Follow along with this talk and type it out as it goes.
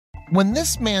When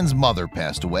this man's mother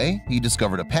passed away, he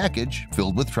discovered a package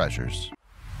filled with treasures.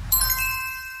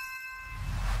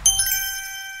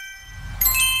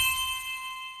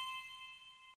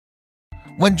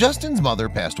 When Justin's mother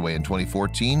passed away in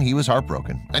 2014, he was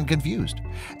heartbroken and confused.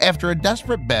 After a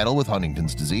desperate battle with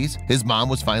Huntington's disease, his mom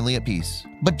was finally at peace.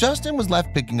 But Justin was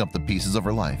left picking up the pieces of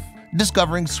her life,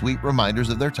 discovering sweet reminders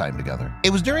of their time together. It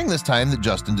was during this time that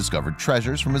Justin discovered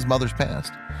treasures from his mother's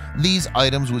past. These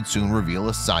items would soon reveal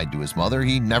a side to his mother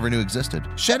he never knew existed,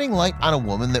 shedding light on a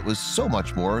woman that was so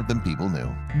much more than people knew.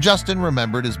 Justin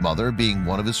remembered his mother being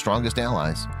one of his strongest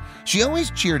allies. She always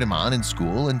cheered him on in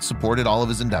school and supported all of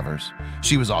his endeavors.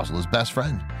 She was also his best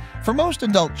friend. For most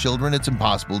adult children, it's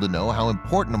impossible to know how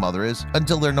important a mother is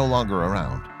until they're no longer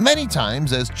around. Many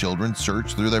times, as children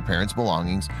search through their parents'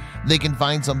 belongings, they can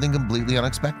find something completely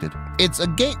unexpected. It's a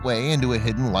gateway into a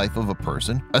hidden life of a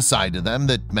person, a side to them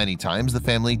that many times the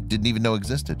family didn't even know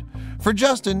existed. For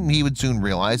Justin, he would soon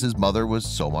realize his mother was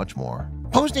so much more.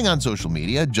 Posting on social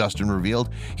media, Justin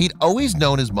revealed he'd always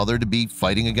known his mother to be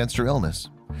fighting against her illness.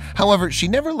 However, she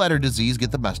never let her disease get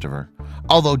the best of her.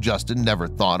 Although Justin never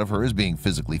thought of her as being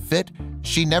physically fit,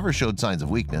 she never showed signs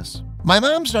of weakness. My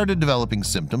mom started developing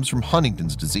symptoms from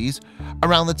Huntington's disease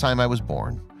around the time I was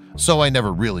born, so I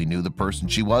never really knew the person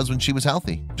she was when she was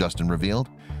healthy, Justin revealed.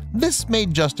 This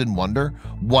made Justin wonder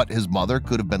what his mother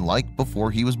could have been like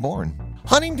before he was born.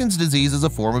 Huntington's disease is a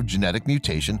form of genetic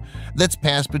mutation that's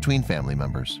passed between family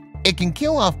members. It can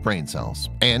kill off brain cells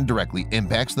and directly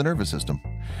impacts the nervous system.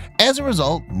 As a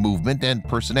result, movement and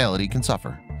personality can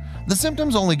suffer. The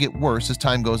symptoms only get worse as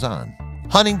time goes on.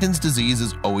 Huntington's disease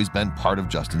has always been part of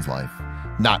Justin's life.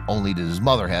 Not only did his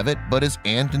mother have it, but his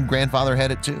aunt and grandfather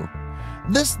had it too.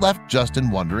 This left Justin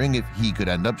wondering if he could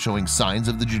end up showing signs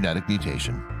of the genetic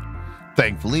mutation.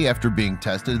 Thankfully, after being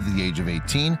tested at the age of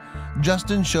 18,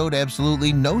 Justin showed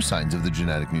absolutely no signs of the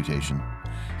genetic mutation.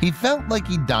 He felt like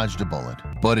he dodged a bullet,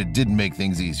 but it didn't make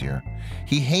things easier.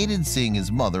 He hated seeing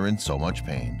his mother in so much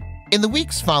pain. In the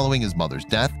weeks following his mother's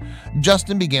death,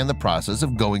 Justin began the process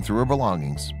of going through her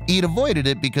belongings. He'd avoided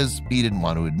it because he didn't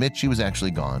want to admit she was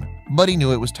actually gone, but he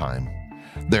knew it was time.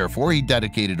 Therefore, he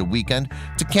dedicated a weekend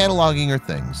to cataloging her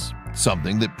things,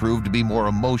 something that proved to be more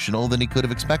emotional than he could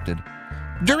have expected.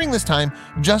 During this time,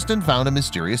 Justin found a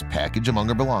mysterious package among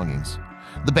her belongings.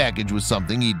 The package was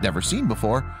something he'd never seen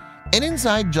before, and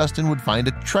inside Justin would find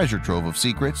a treasure trove of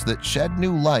secrets that shed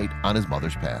new light on his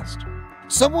mother's past.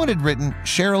 Someone had written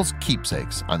Cheryl's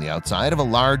keepsakes on the outside of a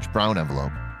large brown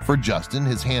envelope. For Justin,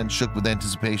 his hand shook with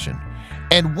anticipation,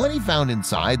 and what he found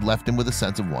inside left him with a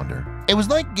sense of wonder. It was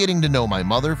like getting to know my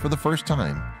mother for the first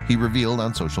time, he revealed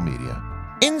on social media.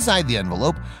 Inside the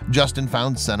envelope, Justin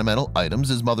found sentimental items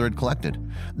his mother had collected.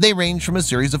 They ranged from a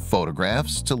series of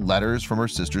photographs to letters from her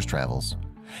sister's travels.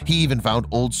 He even found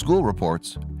old school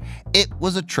reports. It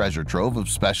was a treasure trove of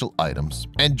special items,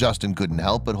 and Justin couldn't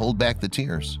help but hold back the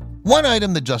tears. One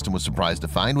item that Justin was surprised to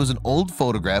find was an old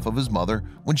photograph of his mother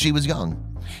when she was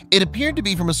young. It appeared to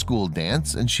be from a school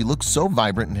dance, and she looked so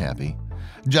vibrant and happy.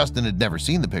 Justin had never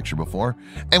seen the picture before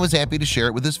and was happy to share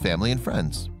it with his family and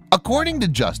friends. According to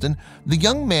Justin, the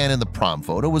young man in the prom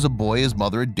photo was a boy his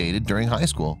mother had dated during high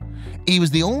school. He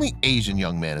was the only Asian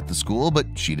young man at the school, but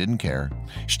she didn't care.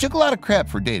 She took a lot of crap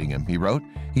for dating him, he wrote.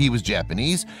 He was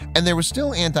Japanese, and there was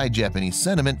still anti-Japanese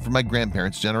sentiment from my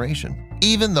grandparents' generation.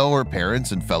 Even though her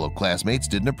parents and fellow classmates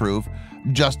didn't approve,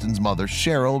 Justin's mother,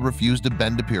 Cheryl, refused to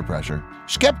bend to peer pressure.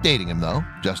 She kept dating him though,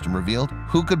 Justin revealed.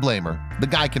 Who could blame her? The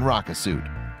guy can rock a suit.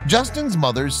 Justin's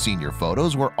mother's senior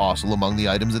photos were also among the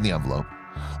items in the envelope.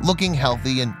 Looking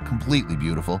healthy and completely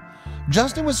beautiful,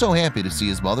 Justin was so happy to see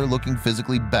his mother looking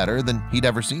physically better than he'd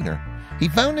ever seen her. He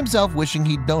found himself wishing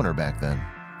he'd known her back then.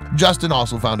 Justin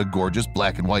also found a gorgeous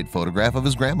black and white photograph of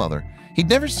his grandmother. He'd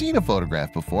never seen a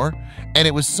photograph before, and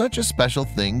it was such a special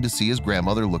thing to see his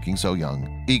grandmother looking so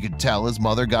young. He could tell his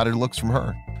mother got her looks from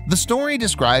her. The story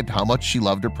described how much she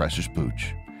loved her precious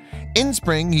pooch. In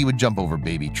spring, he would jump over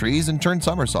baby trees and turn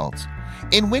somersaults.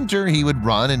 In winter, he would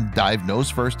run and dive nose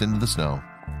first into the snow.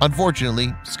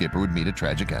 Unfortunately, Skipper would meet a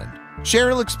tragic end.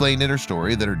 Cheryl explained in her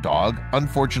story that her dog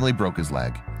unfortunately broke his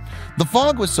leg. The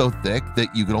fog was so thick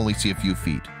that you could only see a few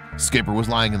feet. Skipper was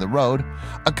lying in the road.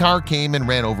 A car came and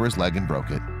ran over his leg and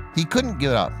broke it. He couldn't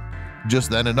get up.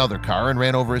 Just then another car and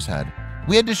ran over his head.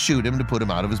 We had to shoot him to put him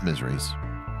out of his miseries.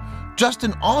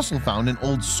 Justin also found an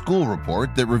old school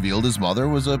report that revealed his mother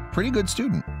was a pretty good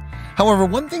student. However,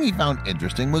 one thing he found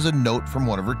interesting was a note from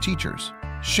one of her teachers.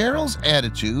 Cheryl's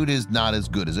attitude is not as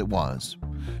good as it was.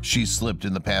 She slipped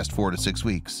in the past 4 to 6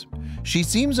 weeks. She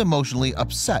seems emotionally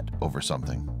upset over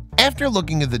something. After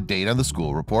looking at the date on the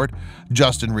school report,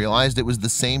 Justin realized it was the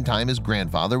same time his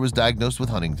grandfather was diagnosed with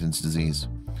Huntington's disease.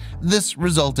 This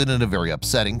resulted in a very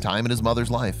upsetting time in his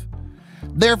mother's life.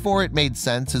 Therefore, it made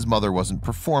sense his mother wasn't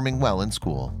performing well in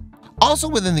school. Also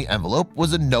within the envelope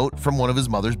was a note from one of his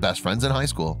mother's best friends in high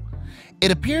school. It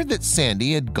appeared that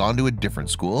Sandy had gone to a different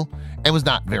school and was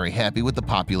not very happy with the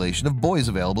population of boys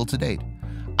available to date.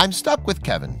 "I'm stuck with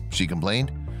Kevin," she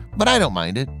complained, "but I don't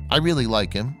mind it. I really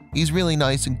like him. He's really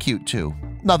nice and cute too.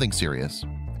 Nothing serious."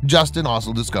 Justin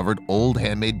also discovered old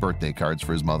handmade birthday cards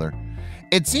for his mother.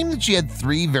 It seemed that she had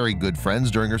 3 very good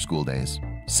friends during her school days: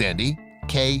 Sandy,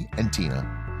 Kay, and Tina.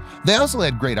 They also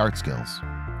had great art skills.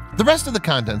 The rest of the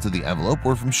contents of the envelope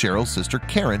were from Cheryl's sister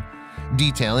Karen,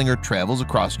 detailing her travels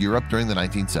across Europe during the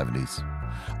 1970s.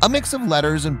 A mix of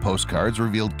letters and postcards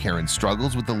revealed Karen's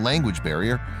struggles with the language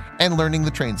barrier and learning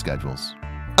the train schedules.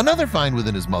 Another find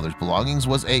within his mother's belongings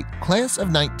was a Class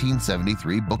of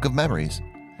 1973 book of memories.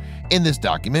 In this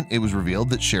document, it was revealed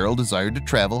that Cheryl desired to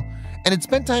travel and had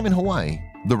spent time in Hawaii,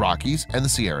 the Rockies, and the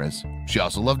Sierras. She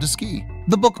also loved to ski.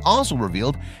 The book also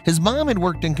revealed his mom had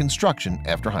worked in construction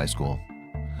after high school.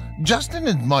 Justin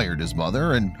admired his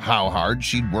mother and how hard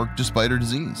she'd worked despite her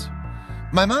disease.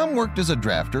 "My mom worked as a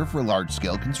drafter for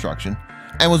large-scale construction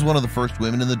and was one of the first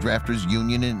women in the drafters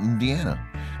union in Indiana.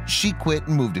 She quit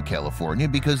and moved to California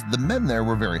because the men there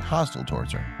were very hostile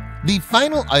towards her." The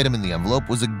final item in the envelope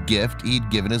was a gift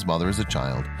he'd given his mother as a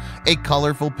child, a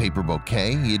colorful paper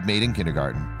bouquet he had made in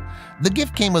kindergarten. The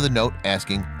gift came with a note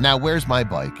asking, "Now where's my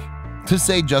bike?" To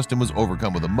say Justin was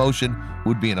overcome with emotion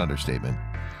would be an understatement.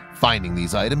 Finding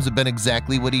these items had been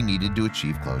exactly what he needed to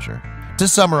achieve closure. To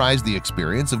summarize the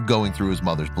experience of going through his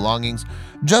mother's belongings,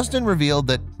 Justin revealed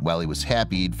that while he was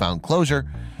happy he'd found closure,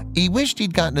 he wished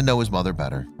he'd gotten to know his mother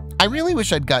better. "I really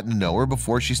wish I'd gotten to know her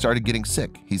before she started getting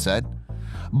sick," he said.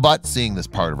 "But seeing this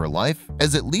part of her life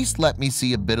has at least let me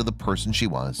see a bit of the person she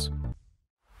was."